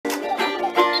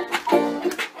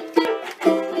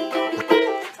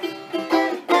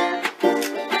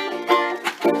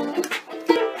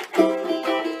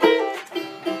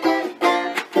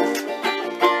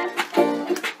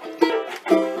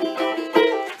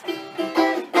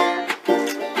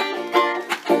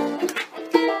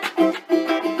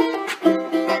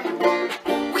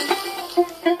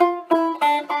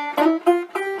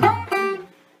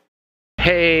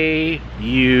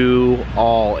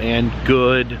and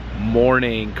good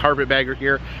morning. Carpetbagger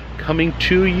here, coming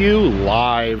to you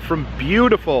live from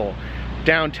beautiful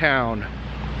downtown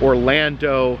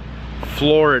Orlando,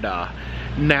 Florida.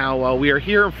 Now we are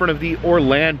here in front of the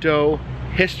Orlando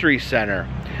History Center.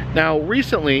 Now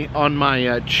recently on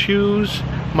my Choose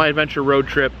My Adventure road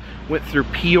trip, went through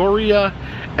Peoria,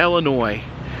 Illinois,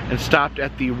 and stopped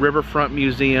at the Riverfront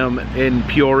Museum in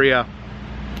Peoria.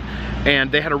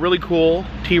 And they had a really cool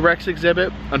T-Rex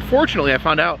exhibit. Unfortunately, I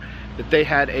found out that they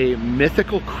had a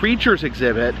mythical creatures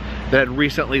exhibit that had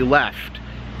recently left.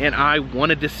 And I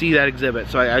wanted to see that exhibit.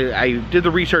 So I did the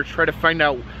research, tried to find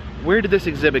out where did this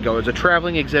exhibit go. It was a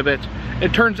traveling exhibit.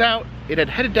 It turns out it had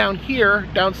headed down here,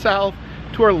 down south,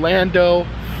 to Orlando,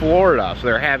 Florida. So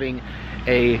they're having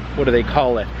a, what do they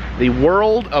call it? The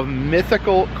World of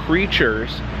Mythical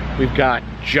Creatures. We've got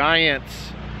giants,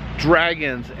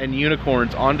 dragons, and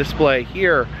unicorns on display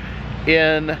here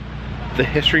in the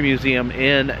History Museum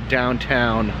in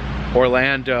downtown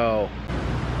Orlando.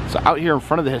 So out here in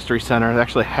front of the History Center, they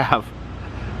actually have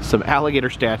some alligator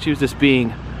statues, this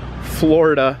being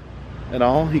Florida and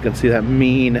all. You can see that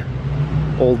mean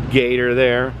old gator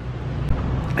there.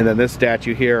 And then this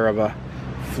statue here of a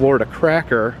Florida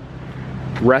cracker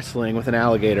wrestling with an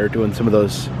alligator, doing some of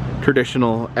those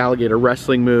traditional alligator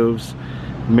wrestling moves,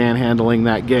 manhandling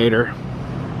that gator.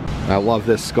 I love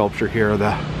this sculpture here, one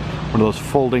of those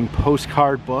folding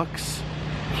postcard books.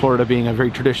 Florida being a very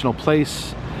traditional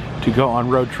place to go on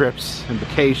road trips and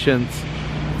vacations.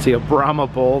 See a Brahma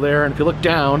bull there, and if you look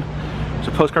down, there's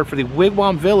a postcard for the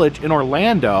Wigwam Village in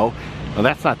Orlando. Well,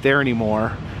 that's not there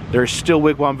anymore. There's still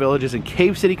Wigwam Villages in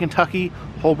Cave City, Kentucky,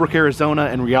 Holbrook, Arizona,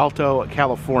 and Rialto,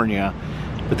 California.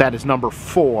 But that is number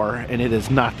 4, and it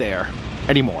is not there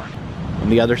anymore. On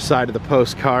the other side of the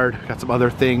postcard, got some other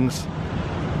things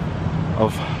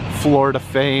of Florida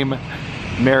fame.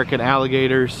 American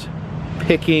alligators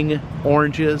picking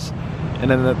oranges. And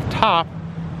then at the top,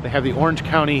 they have the Orange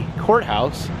County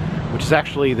Courthouse, which is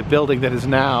actually the building that is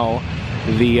now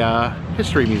the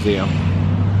History Museum.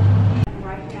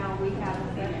 Right now we have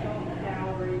a special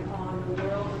gallery on the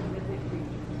World of Mythic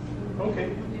Creatures. Okay.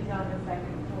 Which is on the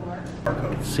second floor.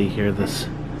 Let's see here, this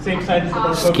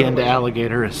skinned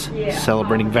alligator is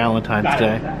celebrating Valentine's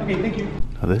Day. Okay, thank you.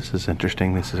 Now this is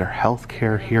interesting. This is our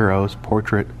healthcare heroes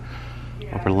portrait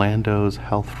of Orlando's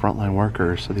health frontline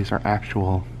workers. So these are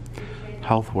actual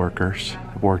health workers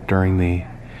that worked during the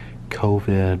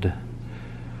COVID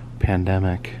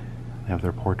pandemic. They have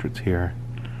their portraits here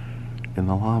in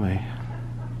the lobby.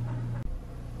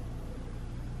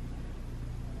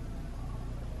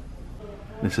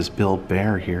 This is Bill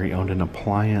Bear here. He owned an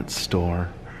appliance store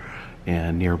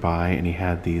and nearby, and he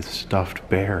had these stuffed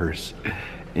bears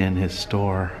in his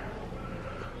store.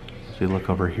 If you look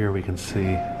over here, we can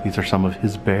see these are some of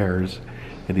his bears,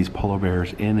 and these polar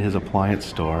bears in his appliance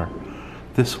store.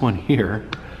 This one here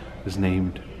is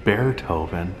named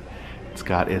Beethoven. It's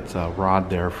got its rod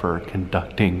there for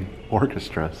conducting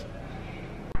orchestras.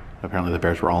 Apparently the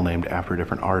bears were all named after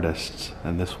different artists,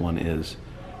 and this one is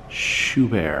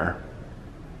Schubert.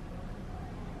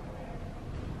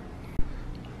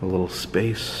 A little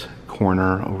space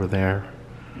corner over there.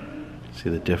 See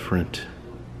the different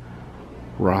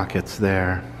rockets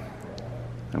there.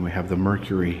 And we have the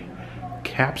Mercury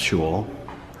capsule.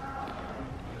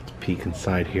 Let's peek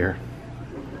inside here.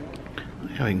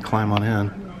 Yeah, we can climb on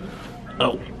in.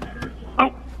 Oh.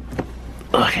 Oh.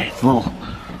 Okay, it's a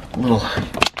little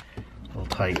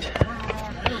tight.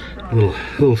 A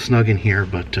little snug in here,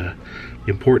 but the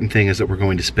important thing is that we're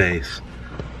going to space.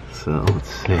 So let's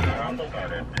see.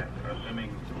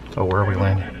 Oh, where are we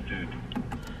landing?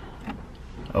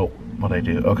 Oh, what'd I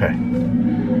do? Okay.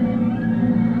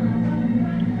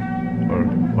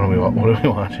 What are we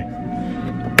watching?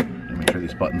 Make sure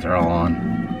these buttons are all on.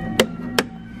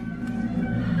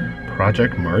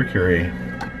 Project Mercury.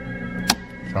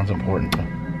 Sounds important. Oh,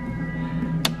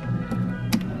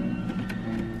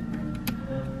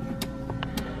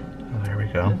 there we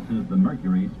go. This is the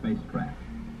Mercury spacecraft,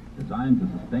 designed to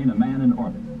sustain a man in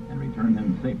orbit and return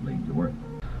him safely to Earth.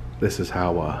 This is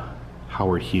how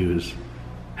Howard Hughes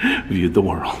viewed the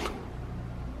world.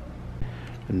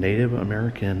 A Native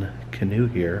American canoe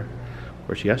here. Of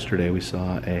course, yesterday we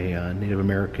saw a Native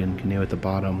American canoe at the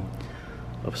bottom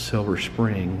of Silver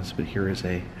Springs, but here is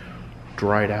a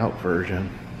dried out version.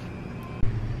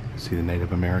 See the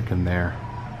Native American there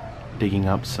digging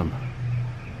up some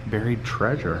buried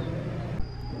treasure.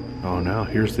 Oh no,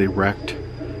 here's the wrecked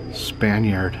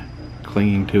Spaniard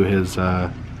clinging to his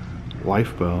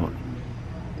lifeboat.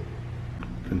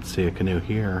 You can see a canoe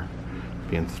here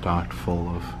being stocked full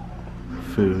of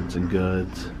foods and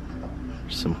goods.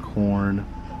 Some corn.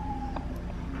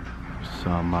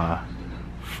 some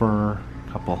fur,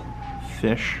 a couple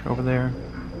fish over there.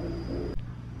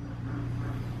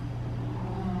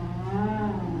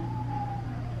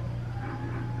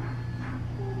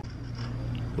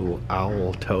 Little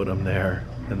owl totem there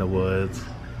in the woods.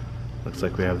 Looks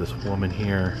like we have this woman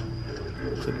here.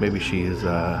 Looks like maybe she's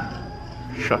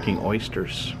shucking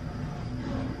oysters.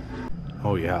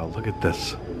 Oh yeah, look at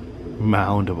this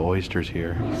mound of oysters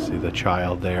here. See the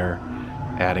child there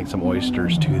adding some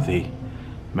oysters to the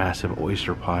massive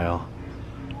oyster pile.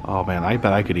 Oh man, I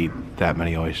bet I could eat that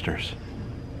many oysters.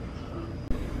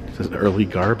 This is early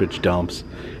garbage dumps,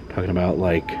 talking about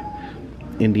like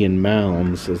Indian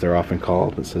mounds, as they're often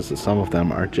called. It says that some of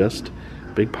them are just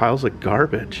big piles of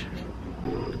garbage.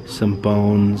 Some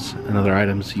bones and other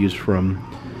items used from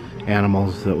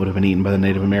animals that would have been eaten by the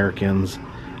Native Americans.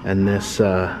 And this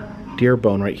deer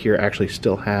bone right here actually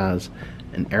still has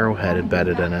an arrowhead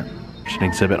embedded in it. There's an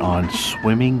exhibit on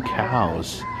swimming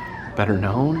cows, better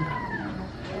known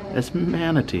as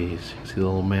manatees. You see the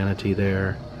little manatee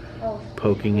there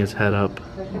poking his head up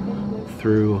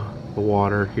through the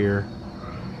water here.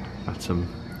 Got some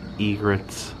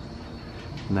egrets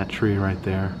in that tree right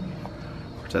there.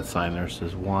 There's that sign there that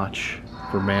says watch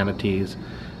for manatees.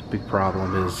 Big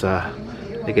problem is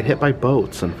they get hit by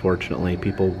boats, unfortunately.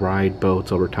 People ride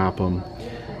boats over top them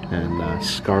and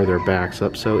scar their backs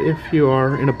up. So if you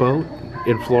are in a boat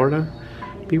in Florida,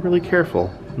 be really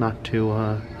careful not to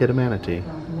hit a manatee.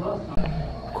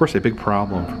 Of course, a big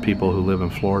problem for people who live in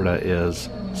Florida is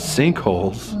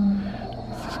sinkholes.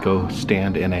 Let's go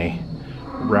stand in a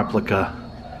replica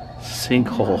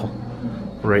sinkhole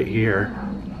right here.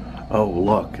 Oh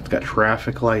look, it's got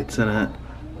traffic lights in it.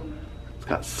 It's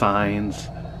got signs.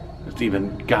 It's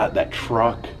even got that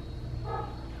truck.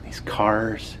 These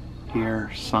cars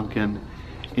here sunken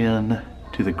in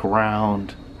to the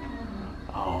ground.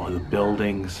 Oh, the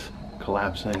buildings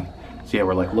collapsing. So yeah,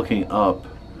 we're like looking up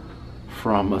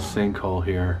from a sinkhole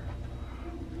here.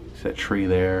 See that tree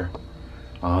there?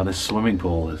 This swimming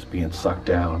pool is being sucked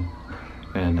down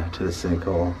into the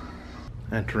sinkhole.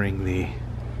 Entering the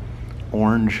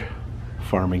orange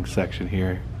farming section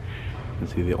here. You can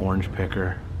see the orange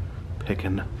picker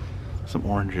picking some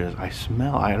oranges. I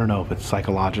smell, I don't know if it's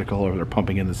psychological or they're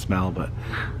pumping in the smell, but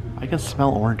I can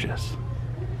smell oranges.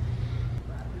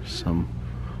 Some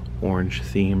orange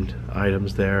themed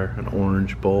items there. An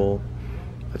orange bowl.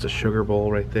 That's a sugar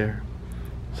bowl right there.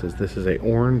 It says this is a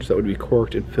orange that would be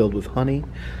corked and filled with honey.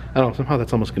 I don't know, somehow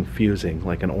that's almost confusing,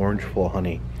 like an orange full of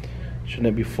honey. Shouldn't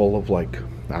it be full of, like,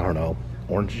 I don't know,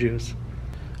 orange juice?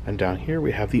 And down here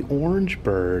we have the orange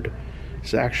bird.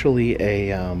 It's actually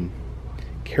a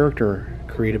character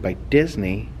created by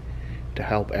Disney to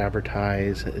help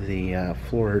advertise the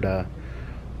Florida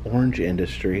orange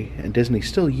industry, and Disney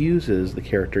still uses the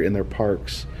character in their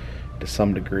parks to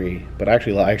some degree. But I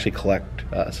actually collect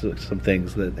some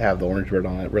things that have the orange bird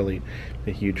on it. Really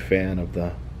a huge fan of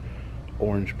the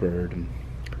orange bird. And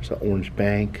there's an orange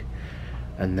bank,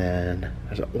 and then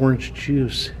there's an orange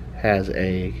juice has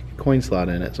a coin slot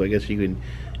in it, so I guess you can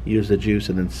use the juice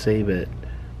and then save it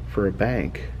for a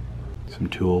bank. Some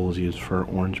tools used for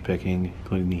orange picking,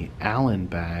 including the Allen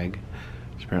bag.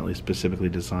 It's apparently specifically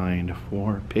designed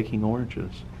for picking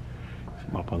oranges.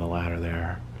 I'm up on the ladder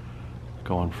there,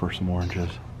 going for some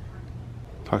oranges.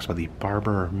 Talks about the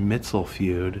Barber Mitzel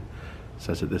feud.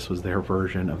 Says that this was their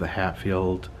version of the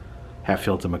Hatfields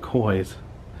and McCoys.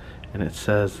 And it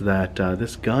says that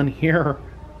this gun here,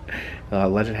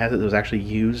 legend has it, was actually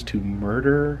used to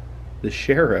murder the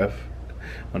sheriff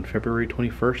on February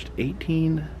 21st,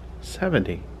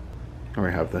 1870. And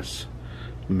we have this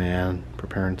man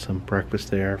preparing some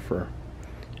breakfast there for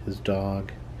his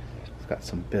dog. He's got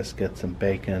some biscuits and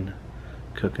bacon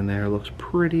cooking there. Looks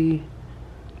pretty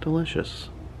delicious.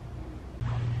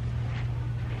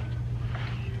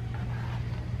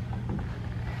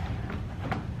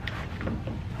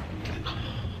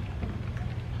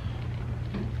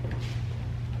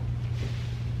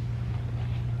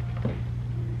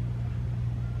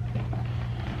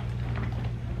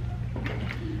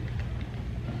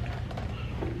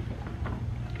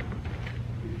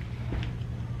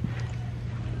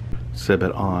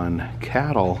 Exhibit on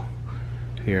cattle.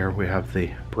 Here we have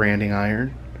the branding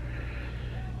iron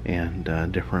and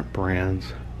different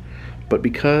brands. But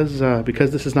because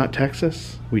this is not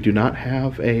Texas, we do not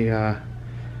have a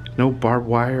no barbed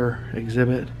wire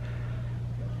exhibit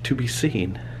to be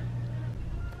seen.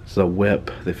 This is a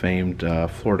whip, the famed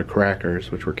Florida Crackers,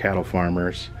 which were cattle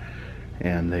farmers,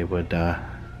 and they would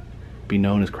be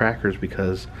known as crackers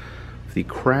because of the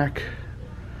crack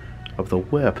of the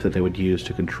whip that they would use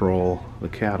to control the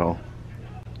cattle.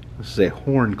 This is a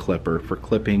horn clipper for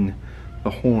clipping the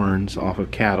horns off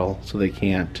of cattle so they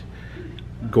can't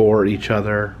gore each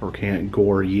other or can't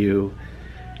gore you.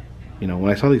 You know,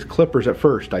 when I saw these clippers at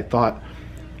first, I thought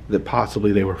that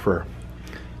possibly they were for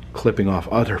clipping off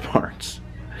other parts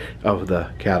of the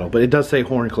cattle, but it does say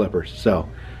horn clippers, so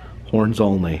horns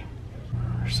only.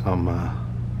 There's some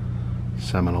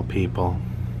Seminole people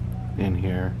in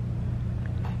here.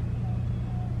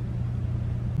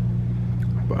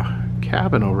 A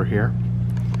cabin over here.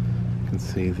 You can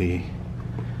see the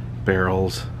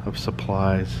barrels of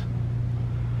supplies.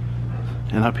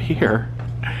 And up here,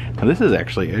 now this is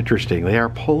actually interesting. They are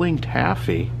pulling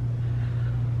taffy.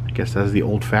 I guess that's the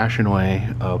old-fashioned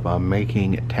way of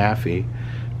making taffy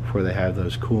before they have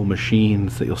those cool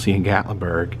machines that you'll see in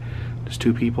Gatlinburg. Just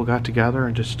two people got together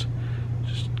and just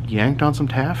yanked on some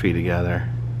taffy together.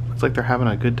 Looks like they're having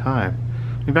a good time.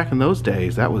 I mean, back in those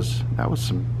days, that was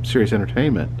some serious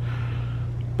entertainment.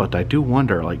 But I do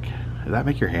wonder, like, does that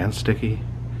make your hands sticky?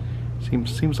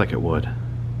 Seems like it would.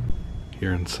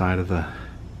 Here inside of the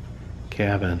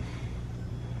cabin,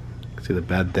 you can see the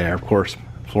bed there. Of course,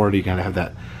 Florida, you gotta have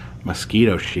that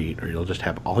mosquito sheet, or you'll just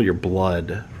have all your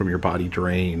blood from your body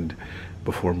drained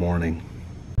before morning.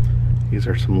 These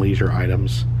are some leisure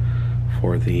items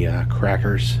for the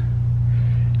crackers.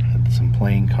 Had some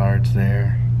playing cards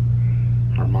there,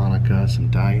 harmonica, some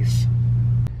dice.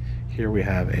 Here we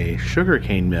have a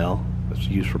sugarcane mill that's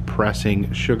used for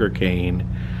pressing sugarcane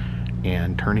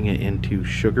and turning it into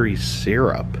sugary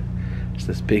syrup. It's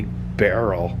this big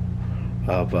barrel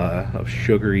of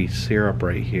sugary syrup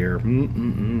right here.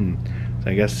 So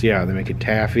I guess, yeah, they're making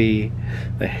taffy,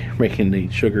 they're making the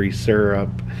sugary syrup.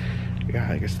 Yeah,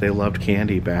 I guess they loved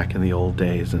candy back in the old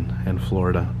days in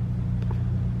Florida.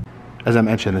 As I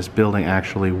mentioned, this building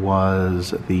actually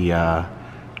was the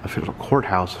official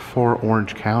courthouse for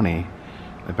Orange County.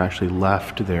 They've actually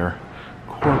left their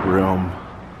courtroom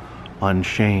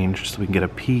unchanged so we can get a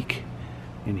peek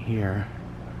in here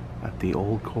at the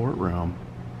old courtroom.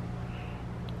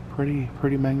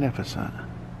 Pretty magnificent.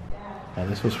 Now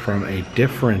this was from a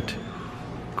different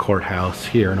courthouse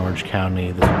here in Orange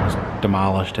County. This one was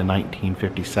demolished in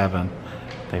 1957.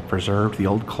 They preserved the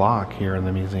old clock here in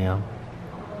the museum.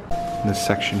 And this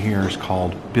section here is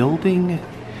called Building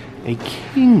a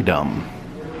Kingdom.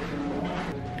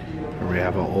 Here we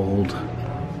have an old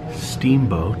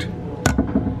steamboat.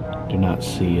 Do not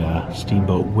see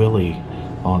Steamboat Willie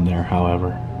on there,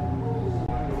 however.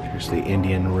 Here's the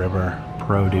Indian River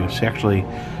Produce. Actually,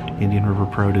 Indian River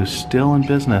Produce still in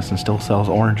business and still sells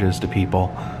oranges to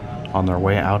people on their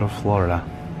way out of Florida.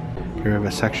 Here we have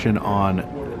a section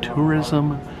on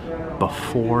tourism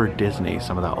before Disney,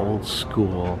 some of the old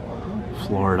school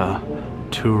Florida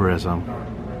tourism.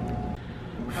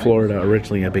 Florida,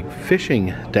 originally a big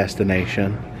fishing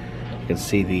destination. You can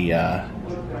see the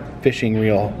fishing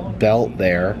reel belt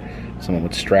there. Someone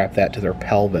would strap that to their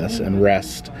pelvis and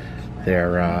rest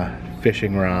their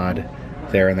fishing rod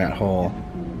there in that hole.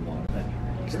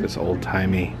 It's this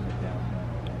old-timey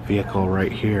vehicle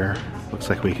right here. Looks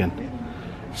like we can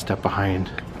step behind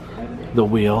the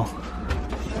wheel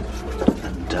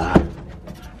and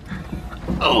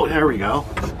oh, there we go.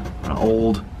 An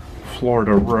old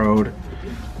Florida road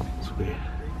as we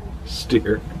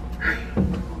steer.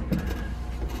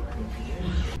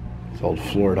 These old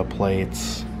Florida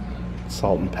plates,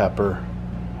 salt and pepper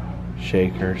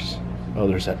shakers. Oh,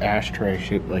 there's an ashtray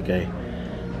shaped like a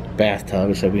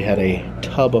bathtub. So we had a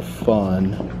tub of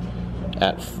fun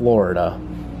at Florida.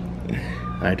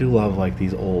 And I do love like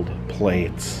these old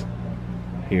plates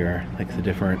here, like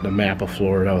the map of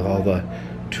Florida with all the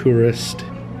tourist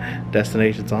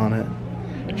destinations on it.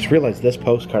 I just realized this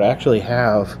postcard, I actually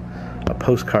have a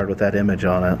postcard with that image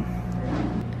on it.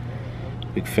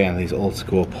 Big fan of these old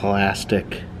school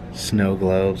plastic snow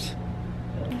globes.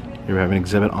 Here we have an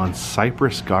exhibit on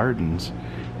Cypress Gardens.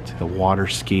 See the water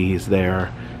skis there.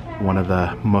 One of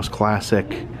the most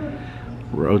classic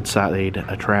roadside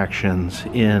attractions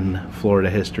in Florida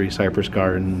history, Cypress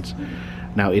Gardens.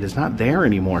 Now it is not there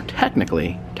anymore,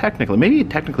 technically, maybe it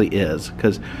technically is,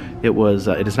 because it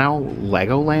is now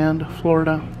Legoland,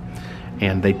 Florida,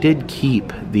 and they did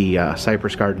keep the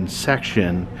Cypress Gardens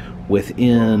section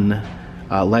within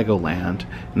Legoland,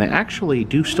 and they actually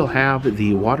do still have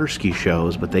the water ski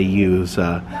shows, but they use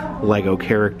Lego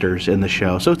characters in the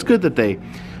show, so it's good that they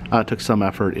took some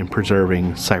effort in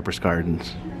preserving Cypress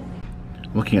Gardens.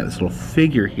 Looking at this little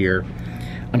figure here,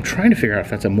 I'm trying to figure out if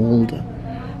that's a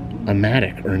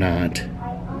mold-o-matic or not.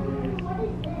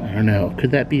 I don't know.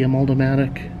 Could that be a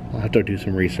mold-o-matic? I'll have to do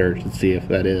some research and see if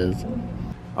that is.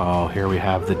 Oh, here we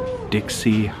have the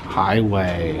Dixie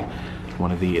Highway,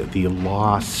 one of the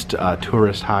lost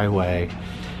tourist highway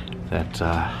that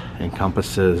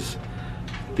encompasses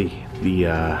the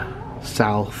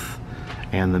South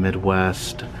and the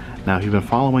Midwest. Now, if you've been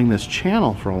following this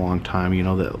channel for a long time, you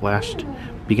know that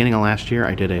beginning of last year,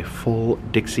 I did a full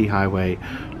Dixie Highway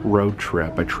road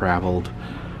trip. I traveled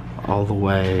all the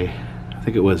way, I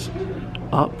think it was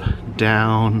up,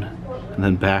 down, and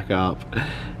then back up.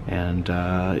 And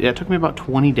yeah, it took me about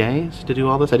 20 days to do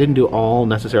all this. I didn't do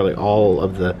necessarily all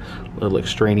of the little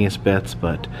extraneous bits,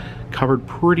 but covered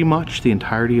pretty much the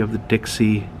entirety of the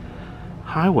Dixie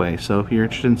Highway. So if you're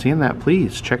interested in seeing that,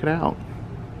 please check it out.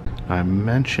 I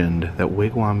mentioned that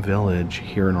Wigwam Village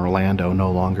here in Orlando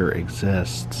no longer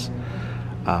exists.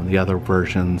 The other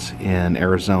versions in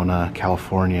Arizona,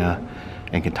 California,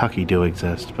 and Kentucky do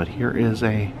exist, but here is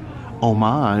a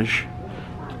homage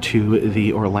to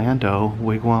the Orlando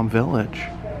Wigwam Village.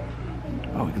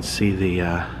 Oh, we can see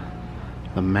the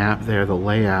map there, the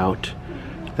layout.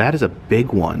 That is a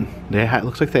big one.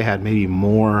 Looks like they had maybe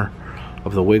more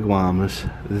of the wigwams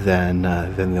than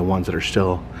the ones that are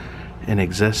still in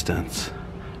existence.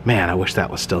 Man, I wish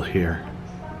that was still here.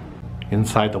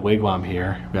 Inside the wigwam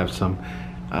here, we have some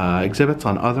exhibits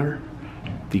on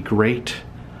the great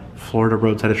Florida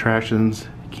roadside attractions.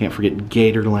 Can't forget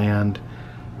Gatorland,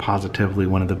 positively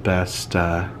one of the best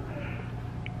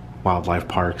wildlife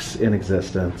parks in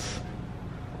existence.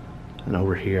 And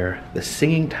over here, the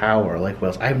Singing Tower, Lake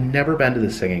Wales. I've never been to the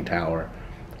Singing Tower.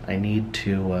 I need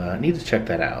to check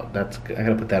that out. I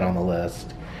gotta put that on the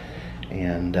list.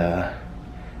 And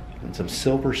some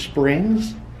Silver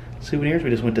Springs souvenirs. We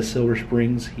just went to Silver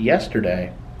Springs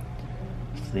yesterday.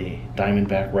 It's the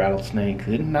Diamondback rattlesnake.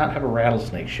 They did not have a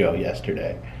rattlesnake show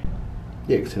yesterday.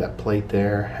 Yeah, you can see that plate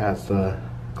there has the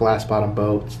glass bottom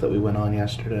boats that we went on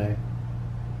yesterday.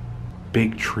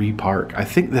 Big tree park. I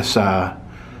think this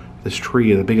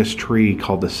tree, the biggest tree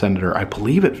called the Senator, I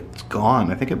believe it's gone.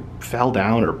 I think it fell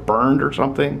down or burned or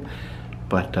something,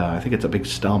 but I think it's a big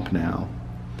stump now.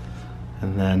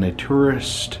 And then a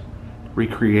tourist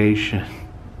recreation.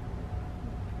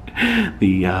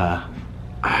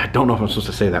 I don't know if I'm supposed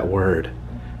to say that word.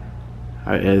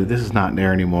 This is not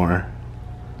there anymore.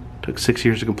 Took 6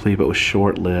 years to complete, but was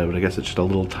short-lived. I guess it's just a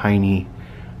little tiny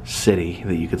city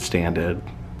that you could stand in.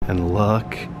 And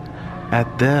look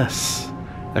at this.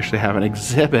 Actually have an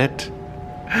exhibit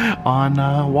on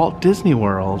Walt Disney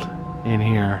World in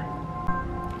here.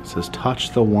 It says,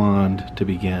 touch the wand to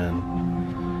begin.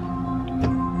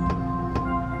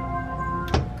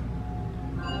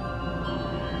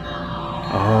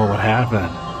 Oh, what happened?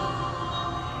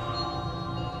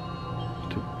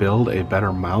 To build a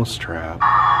better mousetrap.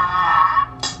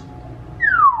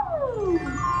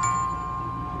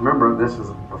 Remember, this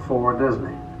is before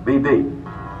Disney.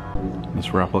 BB.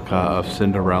 This replica of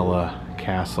Cinderella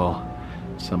Castle.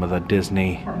 Some of the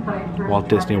Walt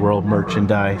Disney World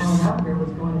merchandise.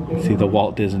 You see the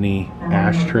Walt Disney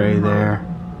ashtray there.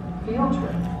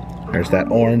 There's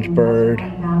that orange bird.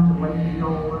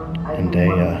 And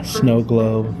a snow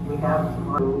globe.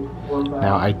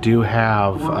 Now I do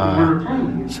have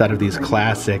a set of these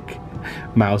classic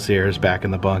mouse ears back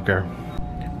in the bunker.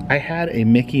 I had a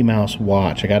Mickey Mouse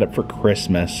watch. I got it for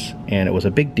Christmas, and it was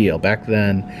a big deal. Back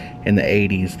then, in the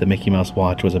 80s, the Mickey Mouse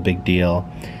watch was a big deal.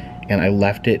 And I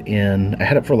left it I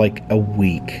had it for like a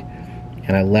week,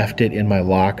 and I left it in my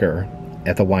locker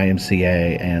at the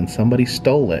YMCA, and somebody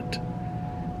stole it.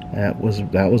 That was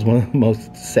one of the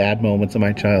most sad moments of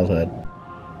my childhood.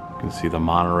 You can see the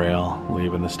monorail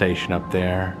leaving the station up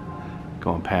there,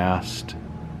 going past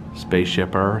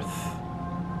Spaceship Earth,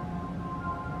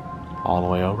 all the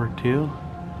way over to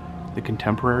the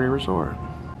Contemporary Resort.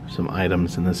 Some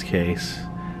items in this case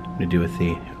to do with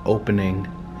the opening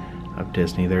of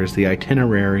Disney. There's the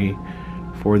itinerary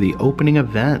for the opening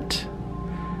event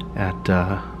at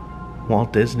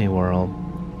Walt Disney World.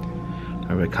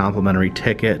 I have a complimentary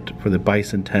ticket for the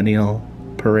Bicentennial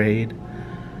Parade.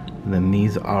 And then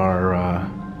these are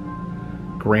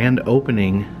grand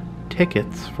opening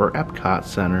tickets for Epcot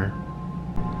Center.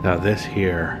 Now this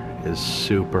here is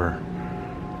super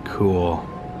cool.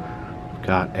 We've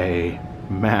got a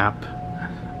map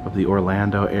of the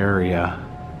Orlando area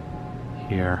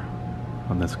here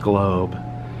on this globe.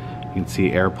 You can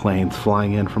see airplanes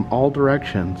flying in from all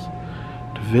directions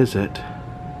to visit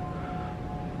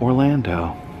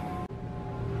Orlando.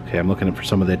 Okay, I'm looking for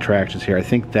some of the attractions here. I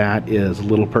think that is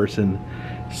Little Person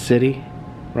City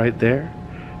right there.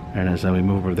 And as we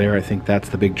move over there, I think that's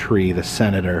the big tree, the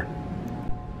Senator.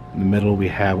 In the middle we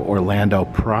have Orlando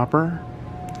proper,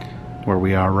 where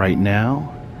we are right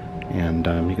now. And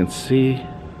you can see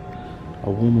a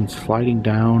woman sliding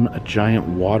down a giant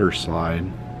water slide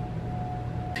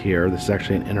here. This is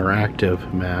actually an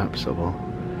interactive map, so we'll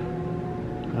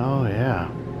Oh yeah.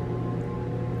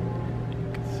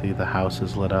 You can see the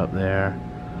houses lit up there.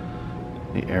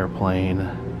 The airplane.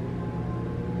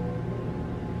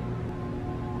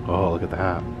 Oh, look at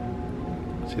that.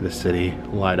 See the city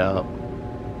light up.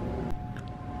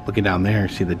 Looking down there,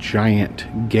 see the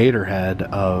giant gator head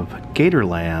of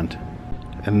Gatorland.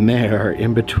 And there,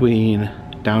 in between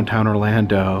downtown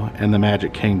Orlando and the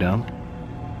Magic Kingdom,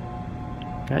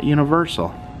 got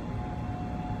Universal.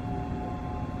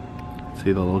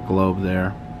 See the little globe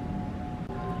there.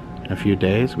 In a few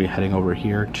days, we'll be heading over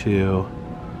here to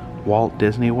Walt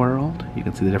Disney World. You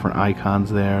can see the different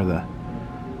icons there. The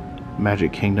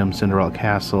Magic Kingdom, Cinderella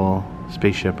Castle,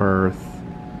 Spaceship Earth,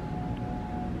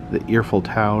 the Eiffel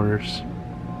Towers.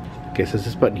 Okay, so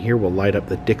this button here will light up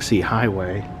the Dixie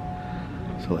Highway.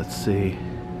 So let's see.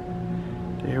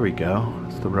 There we go.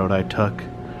 It's the road I took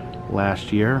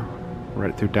last year,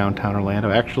 right through downtown Orlando.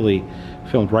 I actually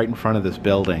filmed right in front of this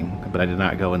building, but I did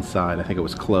not go inside. I think it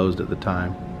was closed at the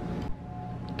time.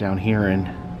 Down here in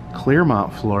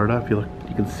Clearmont, Florida, if you look,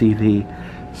 you can see the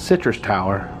Citrus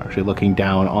Tower. Actually looking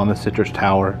down on the Citrus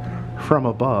Tower from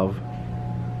above.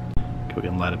 Okay, we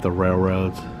can light up the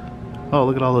railroads. Oh,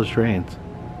 look at all those trains.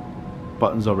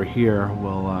 Buttons over here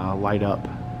will light up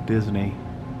Disney.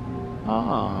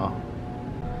 Ah,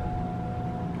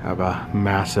 have a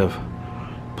massive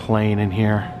plane in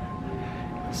here.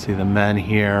 See the men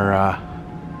here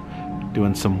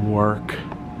doing some work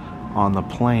on the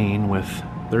plane with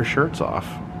their shirts off.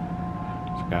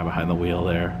 There's a guy behind the wheel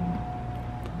there.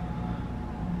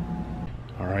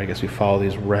 Alright, I guess we follow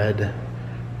these red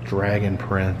dragon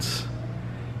prints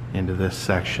into this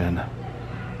section.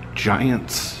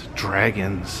 Giants,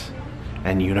 dragons,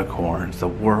 and unicorns. The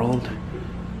world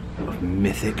of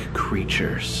mythic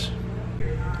creatures.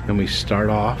 And we start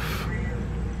off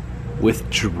with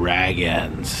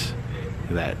dragons.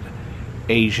 That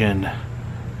Asian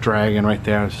dragon right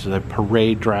there. This is a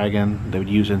parade dragon they would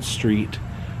use in street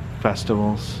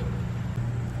festivals.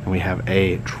 And we have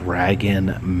a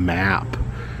dragon map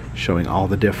showing all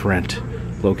the different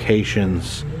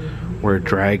locations where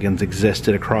dragons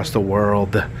existed across the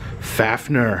world.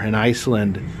 Fafnir in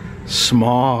Iceland,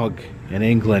 Smaug in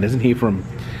England. Isn't he from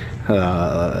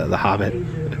The Hobbit?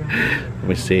 Let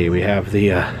me see. We have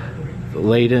the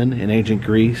Ladin in ancient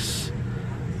Greece,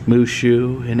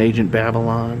 Mushu in ancient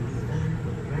Babylon,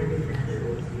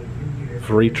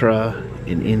 Vritra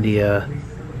in India,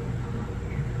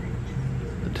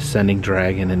 the descending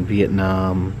dragon in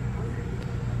Vietnam,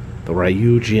 the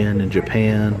Ryujin in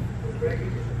Japan.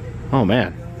 Oh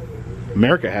man,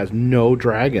 America has no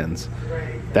dragons.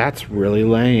 That's really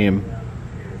lame.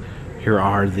 Here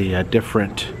are the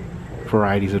different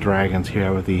varieties of dragons.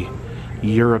 Here with the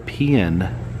European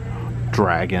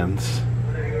dragons.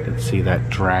 You can see that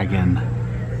dragon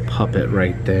puppet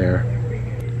right there.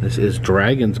 This is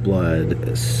dragon's blood,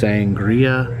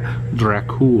 Sangria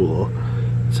Dracul.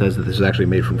 It says that this is actually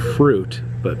made from fruit,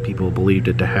 but people believed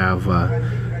it to have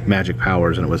magic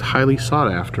powers, and it was highly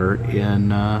sought after in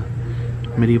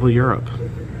medieval Europe.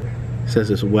 It says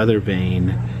this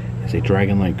Weathervane is a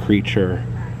dragon-like creature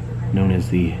known as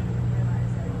the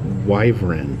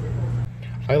Wyvern.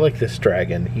 I like this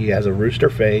dragon. He has a rooster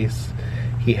face.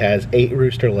 He has 8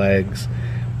 rooster legs.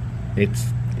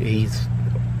 He's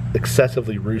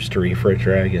excessively roostery for a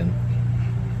dragon.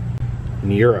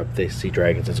 In Europe, they see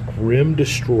dragons as grim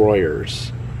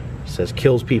destroyers. It says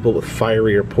kills people with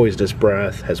fiery or poisonous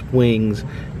breath, has wings,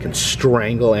 can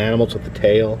strangle animals with the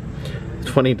tail. It's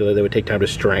funny that they would take time to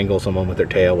strangle someone with their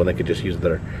tail when they could just use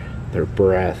their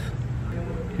breath.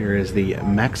 Here is the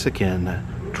Mexican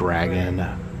dragon,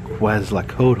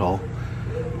 Quetzalcoatl.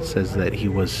 It says that he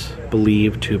was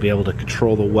believed to be able to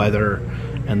control the weather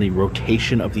and the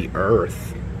rotation of the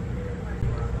earth.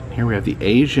 Here we have the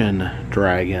Asian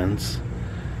dragons.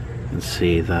 You can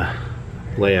see the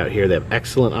layout here. They have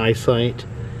excellent eyesight,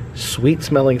 sweet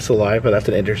smelling saliva. That's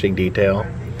an interesting detail.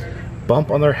 Bump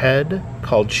on their head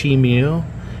called Chi Mu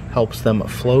helps them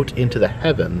float into the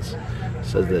heavens. It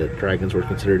says that dragons were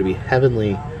considered to be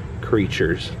heavenly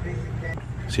creatures.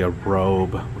 See a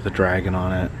robe with a dragon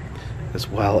on it, as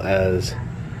well as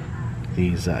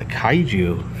these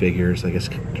kaiju figures. I guess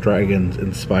dragons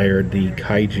inspired the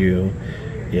kaiju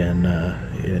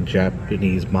in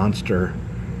Japanese monster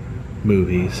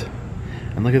movies.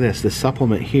 And look at this. The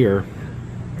supplement here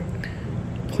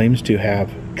claims to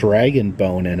have dragon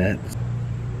bone in it.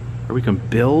 Or we can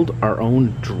build our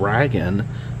own dragon.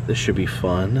 This should be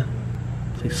fun.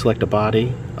 Please select a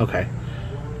body. Okay.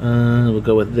 We'll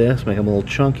go with this. Make him a little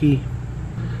chunky.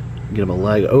 Get him a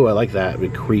leg. Oh, I like that.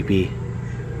 Big creepy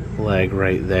leg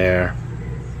right there.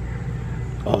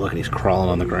 Oh, look, he's crawling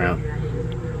on the ground.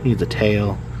 He needs a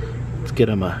tail. Let's get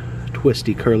him a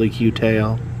twisty curly Q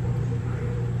tail.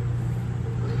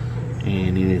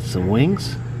 And he needs some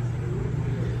wings.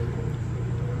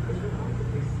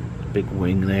 Big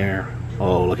wing there.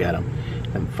 Oh, look at him.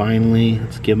 And finally,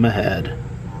 let's give him a head.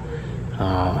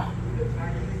 Oh.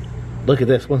 Look at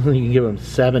this. One thing you can give him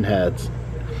 7 heads.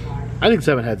 I think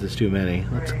 7 heads is too many.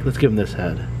 Let's give him this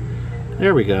head.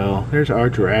 There we go. There's our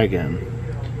dragon.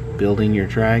 Building your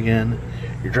dragon.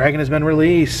 Your dragon has been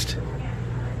released.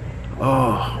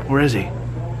 Oh, where is he?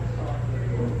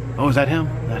 Oh, is that him?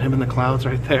 Is that him in the clouds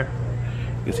right there?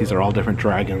 I guess these are all different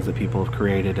dragons that people have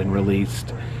created and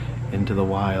released into the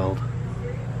wild.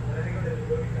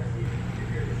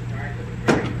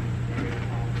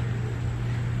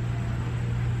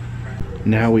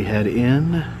 Now we head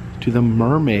in to the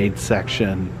mermaid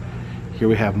section. Here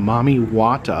we have Mami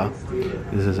Wata.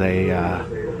 This is a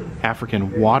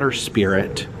African water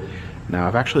spirit. Now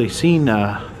I've actually seen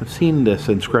this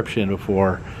inscription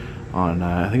before on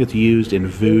I think it's used in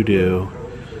voodoo,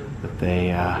 that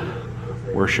they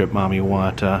worship Mami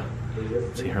Wata.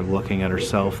 See her looking at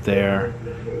herself there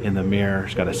in the mirror.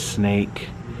 She's got a snake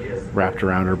wrapped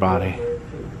around her body.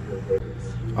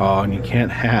 Oh, and you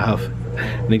can't have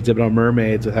an exhibit on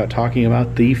mermaids without talking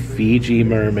about the Fiji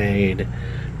mermaid.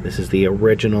 This is the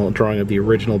original drawing of the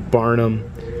original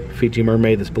Barnum Fiji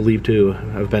mermaid that's believed to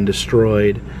have been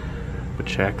destroyed. But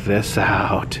check this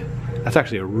out. That's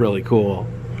actually a really cool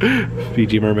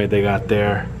Fiji mermaid they got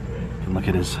there. And look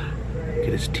at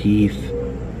his teeth.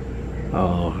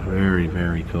 Oh, very,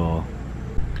 very cool.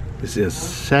 This is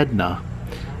Sedna,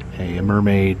 a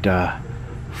mermaid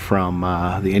from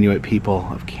the Inuit people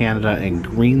of Canada and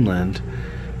Greenland.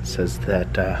 It says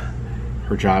that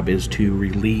her job is to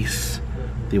release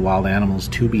the wild animals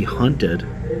to be hunted.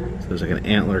 So there's like an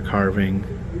antler carving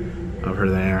of her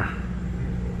there.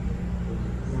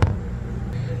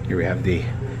 Here we have the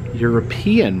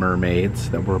European mermaids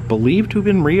that were believed to have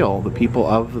been real. The people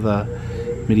of the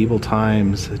medieval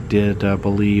times did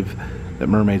believe that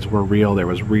mermaids were real. There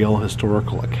was real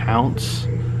historical accounts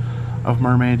of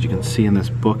mermaids. You can see in this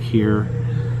book here,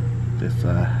 this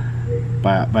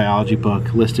biology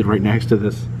book listed right next to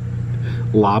this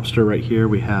lobster right here.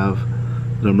 We have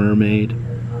the mermaid.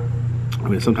 I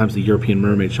mean, sometimes the European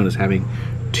mermaid shown as having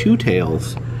 2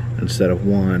 tails instead of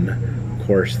 1. Of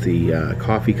course, the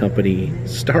coffee company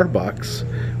Starbucks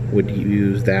would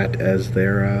use that as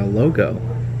their logo.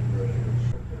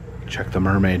 Check the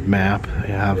mermaid map. We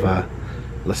have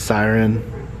La Siren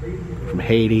from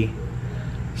Haiti,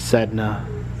 Sedna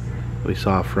we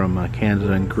saw from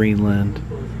Canada and Greenland,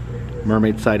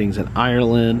 mermaid sightings in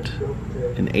Ireland,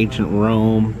 in ancient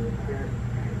Rome,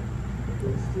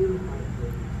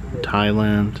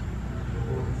 Thailand,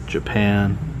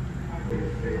 Japan.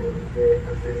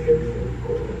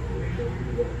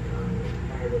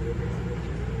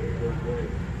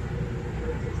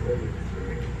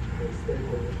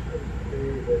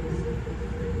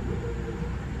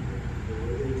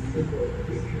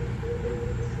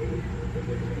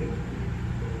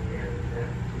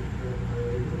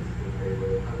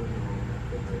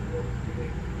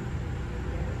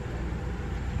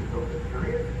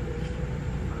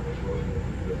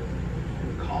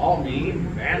 Call me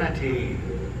Manatee.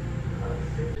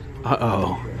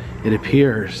 Uh-oh. It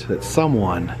appears that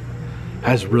someone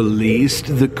has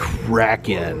released the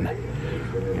Kraken.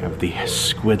 We have the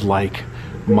squid-like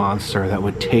monster that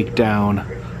would take down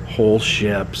whole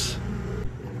ships.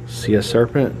 See a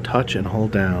serpent? Touch and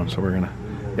hold down. So we're gonna...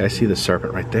 Yeah, I see the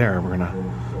serpent right there. We're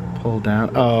gonna pull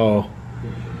down. Oh.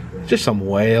 It's just some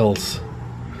whales.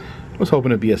 I was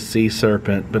hoping it'd be a sea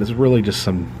serpent, but it's really just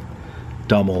some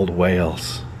dumb old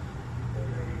whales.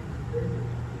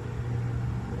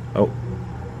 Oh.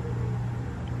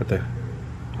 What the?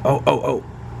 Oh.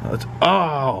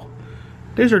 Oh!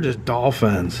 These are just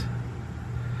dolphins.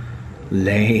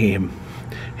 Lame.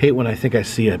 Hate when I think I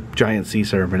see a giant sea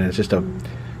serpent and it's just a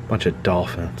bunch of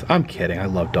dolphins. I'm kidding. I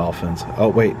love dolphins. Oh,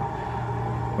 wait.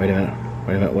 Wait a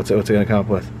minute. What's it gonna come up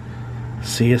with?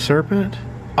 See a serpent?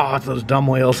 Oh, it's those dumb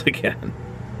whales again.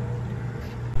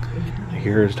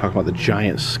 Here is talking about the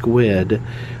giant squid,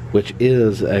 which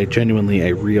is genuinely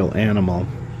a real animal.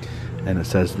 And it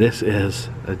says this is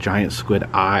a giant squid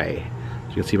eye. As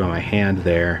you can see by my hand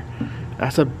there.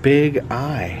 That's a big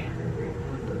eye.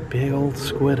 Big old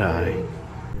squid eye.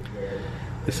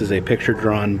 This is a picture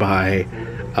drawn by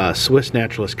Swiss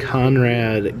naturalist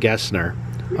Konrad Gessner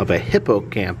of a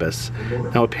hippocampus.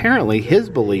 Now apparently his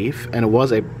belief, and it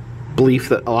was a belief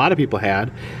that a lot of people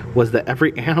had, was that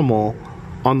every animal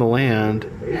on the land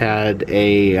had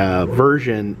a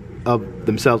version of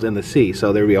themselves in the sea.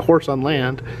 So there would be a horse on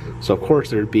land, so of course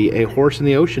there would be a horse in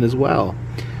the ocean as well.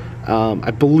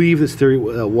 I believe this theory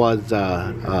was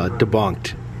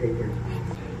debunked.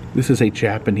 This is a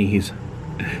Japanese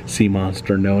sea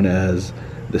monster known as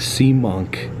the sea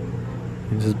monk.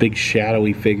 It's this big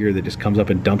shadowy figure that just comes up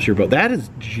and dumps your boat. That is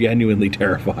genuinely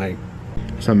terrifying.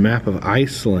 It's a map of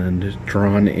Iceland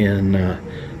drawn in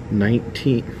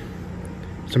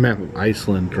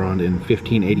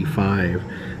 1585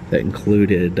 that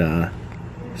included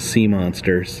sea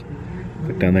monsters.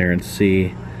 Look down there and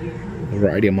see a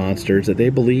variety of monsters that they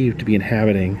believe to be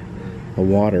inhabiting the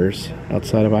waters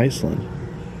outside of Iceland.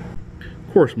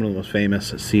 Of course, one of the most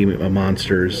famous sea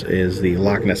monsters is the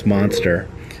Loch Ness Monster.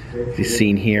 He's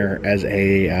seen here as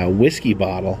a whiskey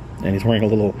bottle, and he's wearing a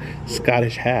little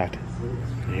Scottish hat.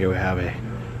 And here we have a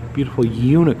beautiful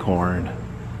unicorn,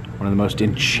 one of the most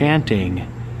enchanting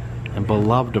and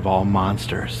beloved of all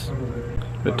monsters.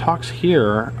 It talks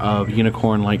here of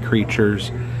unicorn-like creatures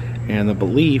and the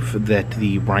belief that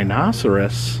the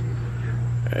rhinoceros,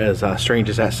 as strange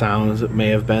as that sounds, may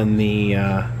have been the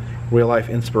real-life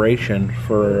inspiration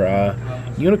for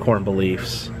unicorn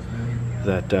beliefs.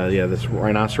 That yeah, this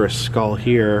rhinoceros skull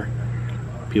here,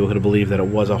 people could have believed that it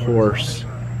was a horse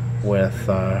with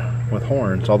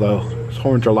horns, although his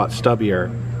horns are a lot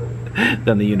stubbier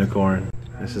than the unicorn.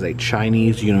 This is a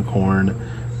Chinese unicorn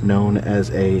known as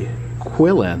a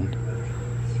quillin.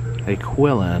 A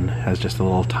quillin has just the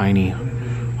little tiny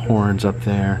horns up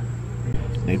there.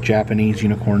 A Japanese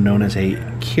unicorn known as a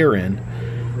kirin.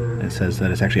 It says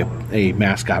that it's actually a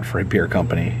mascot for a beer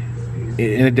company,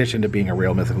 in addition to being a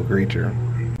real mythical creature.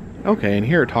 Okay, and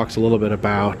here it talks a little bit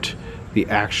about the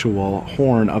actual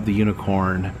horn of the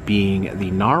unicorn being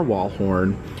the narwhal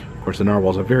horn. Of course, the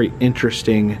narwhal is a very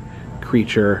interesting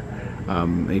creature,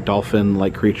 a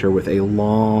dolphin-like creature with a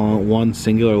one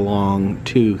singular long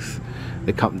tooth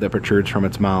that protrudes from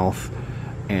its mouth.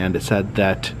 And it said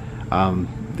that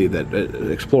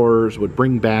explorers would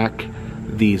bring back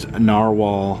these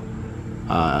narwhal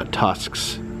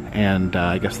tusks, and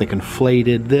I guess they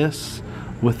conflated this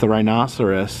with the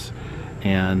rhinoceros,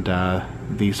 and I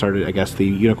guess the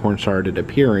unicorn started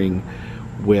appearing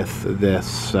with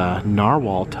this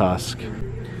narwhal tusk.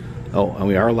 Oh, and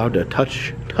we are allowed to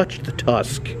touch the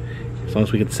tusk, as long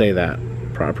as we can say that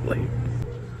properly.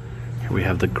 Here we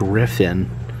have the griffin.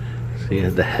 So you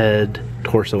had the head,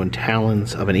 torso, and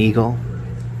talons of an eagle.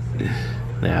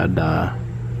 They had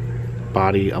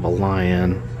body of a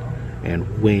lion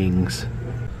and wings.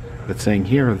 It's saying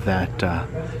here that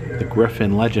the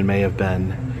griffin legend may have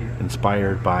been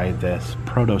inspired by this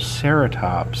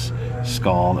Protoceratops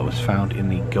skull that was found in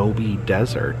the Gobi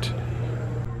Desert.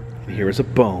 And here is a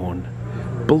bone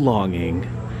belonging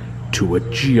to a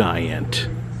giant.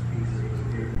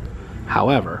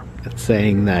 However, it's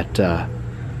saying that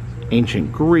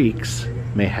ancient Greeks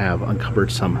may have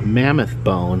uncovered some mammoth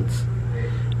bones.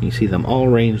 You see them all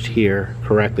arranged here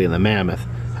correctly in the mammoth.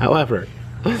 However,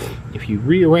 if you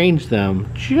rearrange them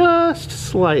just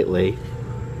slightly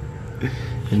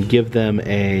and give them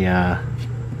a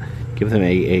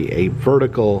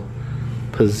vertical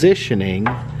positioning,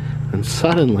 and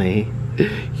suddenly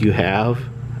you have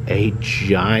a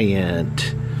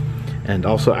giant. And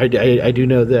also, I do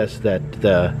know this, that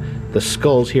the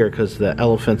skulls here, because the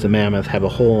elephants and mammoth have a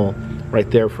hole right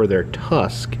there for their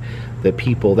tusk, that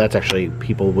people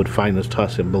would find those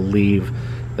tusks and believe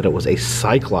that it was a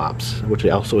cyclops, which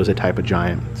also is a type of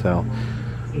giant. So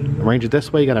arrange it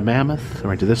this way, you got a mammoth.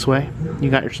 Arrange it this way,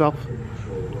 you got yourself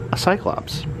a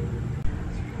cyclops.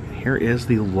 Here is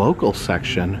the local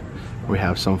section where we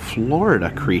have some Florida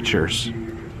creatures.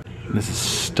 And this is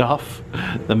Stuff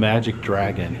the Magic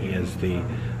Dragon. He is the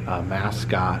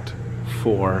mascot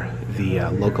for the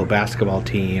local basketball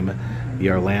team,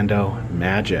 the Orlando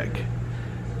Magic.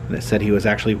 And it said he was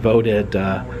actually voted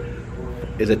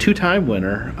is a two-time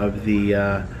winner of the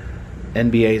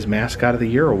NBA's Mascot of the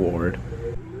Year award.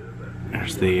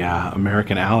 There's the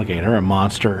American alligator, a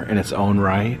monster in its own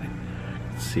right.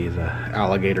 Let's see the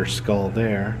alligator skull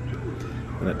there.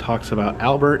 And it talks about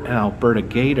Albert and Alberta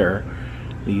Gator.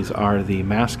 These are the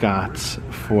mascots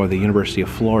for the University of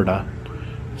Florida.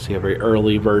 See a very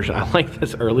early version. I like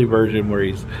this early version where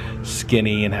he's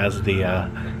skinny and has the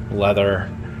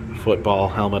leather football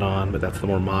helmet on, but that's the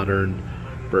more modern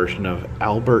version of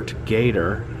Albert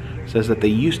Gator. It says that they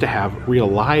used to have real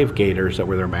live gators that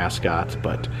were their mascots,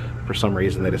 but for some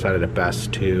reason they decided it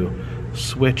best to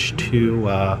switch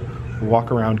to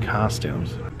walk around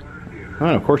costumes.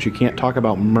 And of course, you can't talk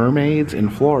about mermaids in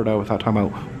Florida without talking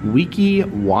about Weeki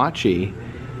Wachee.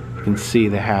 You can see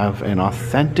they have an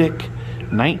authentic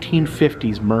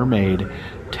 1950s mermaid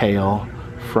tail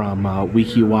from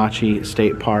Weeki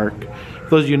State Park. For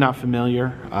those of you not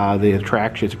familiar, the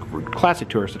attraction is a classic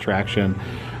tourist attraction.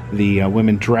 The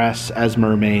women dress as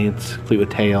mermaids, complete with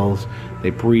tails. They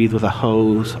breathe with a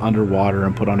hose underwater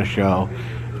and put on a show.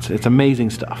 It's amazing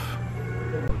stuff.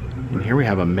 And here we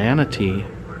have a manatee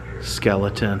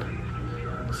skeleton.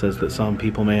 It says that some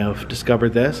people may have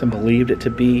discovered this and believed it to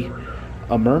be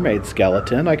a mermaid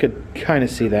skeleton. I could kind of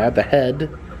see that. The head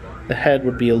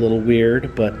would be a little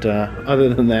weird, but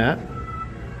other than that.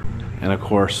 And of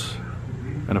course,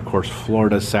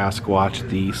 Florida Sasquatch,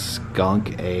 the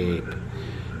skunk ape.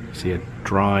 You see a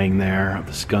drawing there of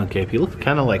the skunk ape. He looks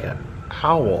kind of like an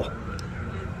owl.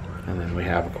 And then we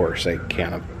have, of course, a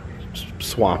can of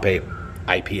swamp ape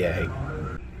IPA.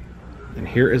 And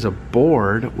here is a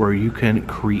board where you can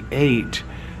create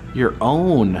your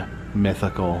own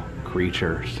mythical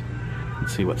creatures.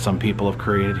 Let's see what some people have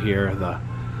created here.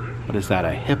 What is that,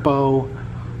 a hippo?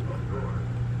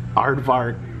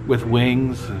 Aardvark with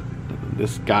wings.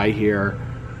 This guy here.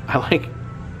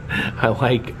 I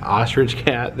like ostrich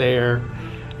cat there.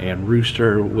 And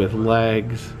rooster with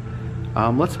legs.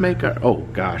 Let's make our, oh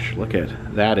gosh, look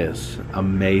at, that is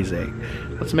amazing.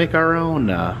 Let's make our own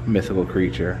mythical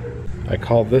creature. I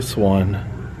call this one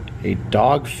a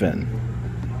dogfin.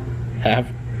 Half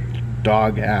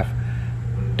dog, half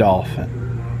dolphin.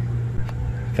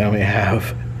 Then we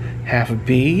have half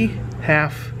bee,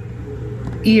 half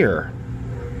ear.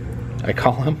 I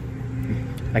call him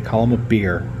a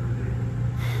beer.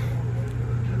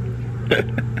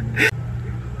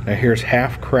 Now here's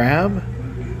half crab,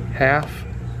 half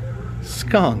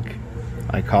skunk.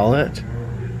 I call it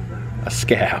a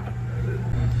scab.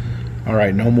 All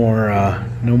right, no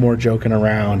more joking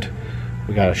around.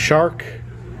 We got a shark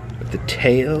with the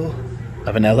tail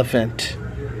of an elephant,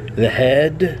 the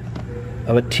head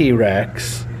of a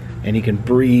T-Rex, and he can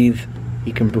breathe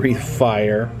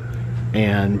fire,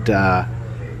 and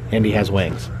he has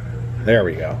wings. There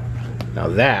we go. Now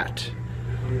that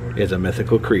is a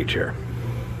mythical creature.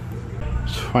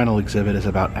 This final exhibit is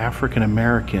about African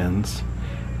Americans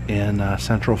in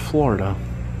Central Florida.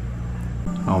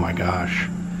 Oh my gosh,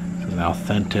 it's an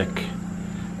authentic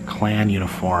Klan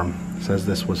uniform. It says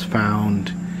this was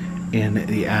found in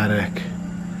the attic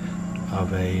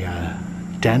of a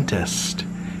dentist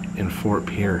in Fort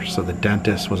Pierce. So the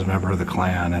dentist was a member of the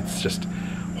Klan. It's just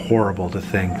horrible to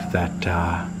think that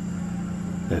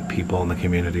that people in the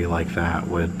community like that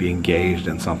would be engaged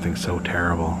in something so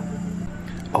terrible.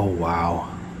 Oh wow,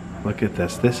 look at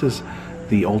this. This is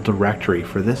the old directory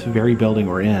for this very building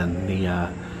we're in, the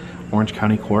Orange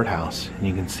County Courthouse. And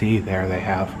you can see there they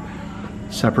have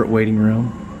separate waiting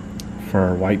room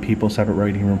for white people, separate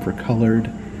waiting room for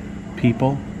colored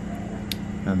people.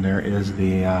 And there is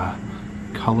the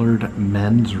colored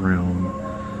men's room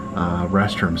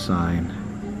restroom sign.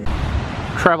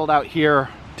 Traveled out here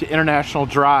to International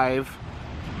Drive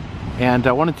and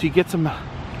I wanted to get some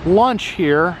lunch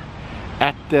here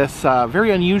at this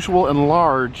very unusual and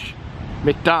large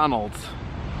McDonald's.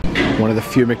 One of the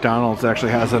few McDonald's that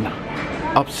actually has an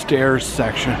upstairs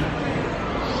section.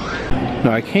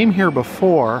 Now I came here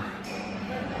before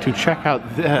to check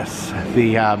out this,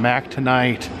 the Mac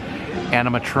Tonight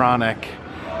animatronic,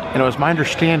 and it was my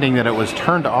understanding that it was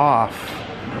turned off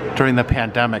during the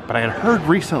pandemic, but I had heard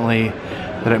recently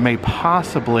that it may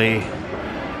possibly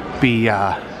be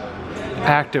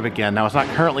active again. Now it's not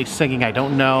currently singing. I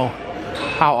don't know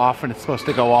how often it's supposed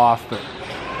to go off, but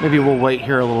maybe we'll wait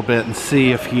here a little bit and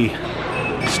see if he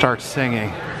starts singing.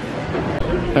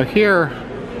 Now here,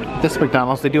 this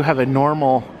McDonald's, they do have a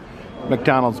normal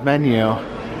McDonald's menu,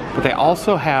 but they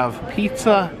also have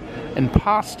pizza and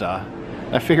pasta.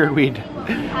 I figured we'd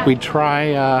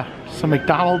try some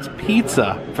McDonald's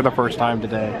pizza for the first time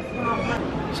today.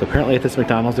 So apparently at this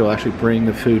McDonald's they will actually bring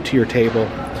the food to your table.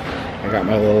 I got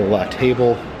my little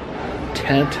table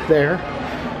tent there.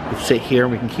 Let's sit here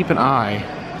and we can keep an eye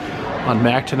on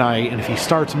Mac Tonight, and if he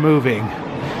starts moving,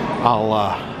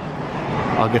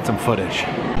 I'll get some footage.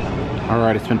 All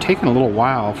right, it's been taking a little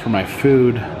while for my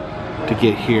food to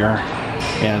get here,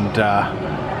 and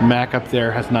Mac up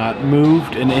there has not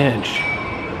moved an inch.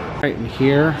 All right, and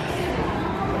here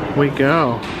we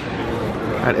go.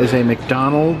 That is a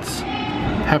McDonald's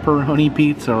pepperoni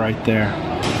pizza right there.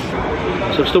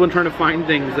 So I've still been trying to find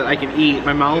things that I can eat.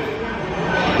 My mouth,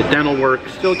 the dental work,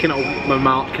 still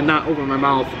cannot open my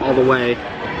mouth all the way.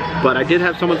 But I did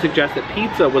have someone suggest that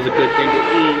pizza was a good thing to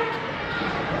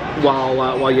eat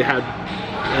while you had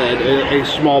a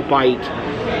small bite,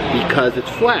 because it's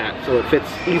flat, so it fits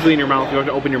easily in your mouth. You don't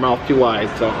have to open your mouth too wide.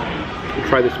 So we'll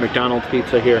try this McDonald's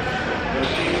pizza here.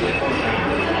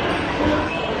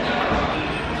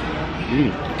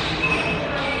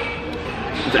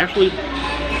 It's actually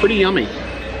pretty yummy.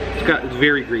 It's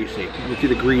very greasy. You see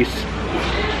the grease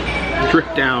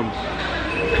drip down.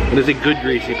 It is a good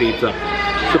greasy pizza.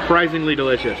 Surprisingly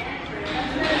delicious.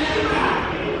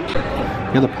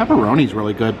 Yeah, the pepperoni's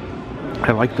really good.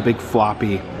 I like the big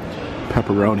floppy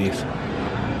pepperonis.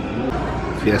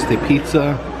 So yes, the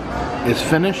pizza is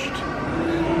finished,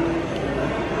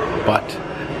 but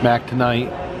Mac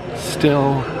tonight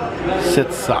still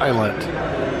sits silent.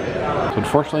 So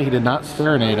unfortunately, he did not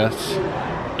serenade us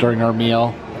during our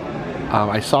meal.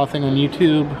 I saw a thing on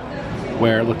YouTube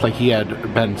where it looked like he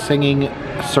had been singing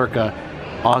circa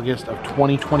August of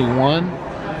 2021,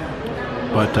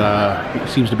 but he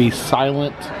seems to be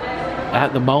silent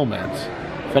at the moment.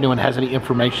 If anyone has any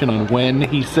information on when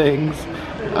he sings,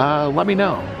 let me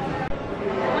know.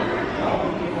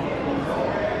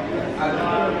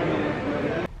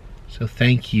 So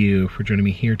thank you for joining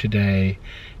me here today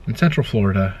in Central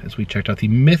Florida as we checked out the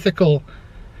mythical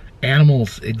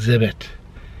animals exhibit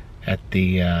at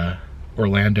the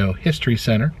Orlando History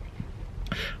Center.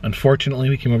 Unfortunately,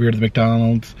 we came over here to the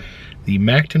McDonald's. The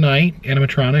Mac Tonight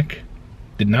animatronic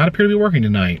did not appear to be working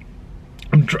tonight.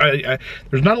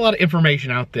 There's not a lot of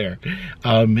information out there.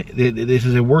 This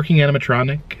is a working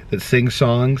animatronic that sings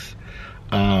songs.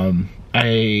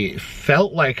 I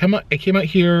felt like I came out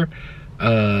here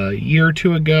a year or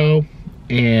two ago,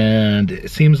 and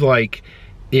it seems like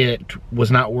it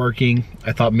was not working.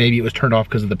 I thought maybe it was turned off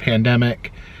because of the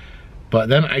pandemic, but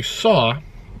then I saw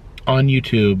on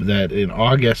YouTube that in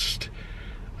August,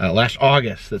 last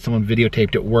August, that someone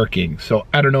videotaped it working. So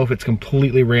I don't know if it's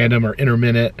completely random or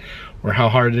intermittent or how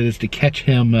hard it is to catch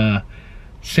him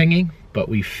singing, but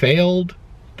we failed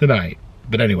tonight.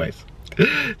 But anyways,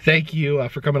 thank you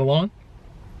for coming along.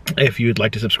 If you'd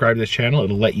like to subscribe to this channel,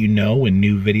 it'll let you know when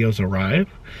new videos arrive,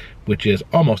 which is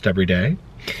almost every day.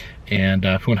 And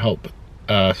if you want to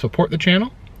help support the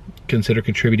channel, consider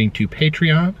contributing to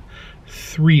Patreon.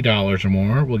 $3 or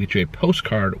more will get you a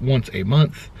postcard once a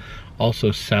month.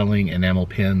 Also selling enamel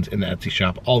pins in the Etsy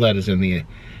shop. All that is in the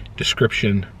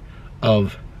description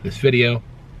of this video.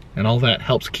 And all that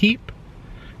helps keep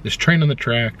this train on the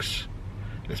tracks,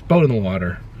 this boat in the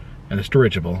water, and this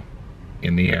dirigible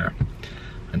in the air.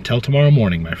 Until tomorrow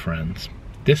morning, my friends,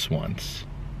 this one's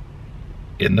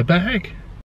in the bag.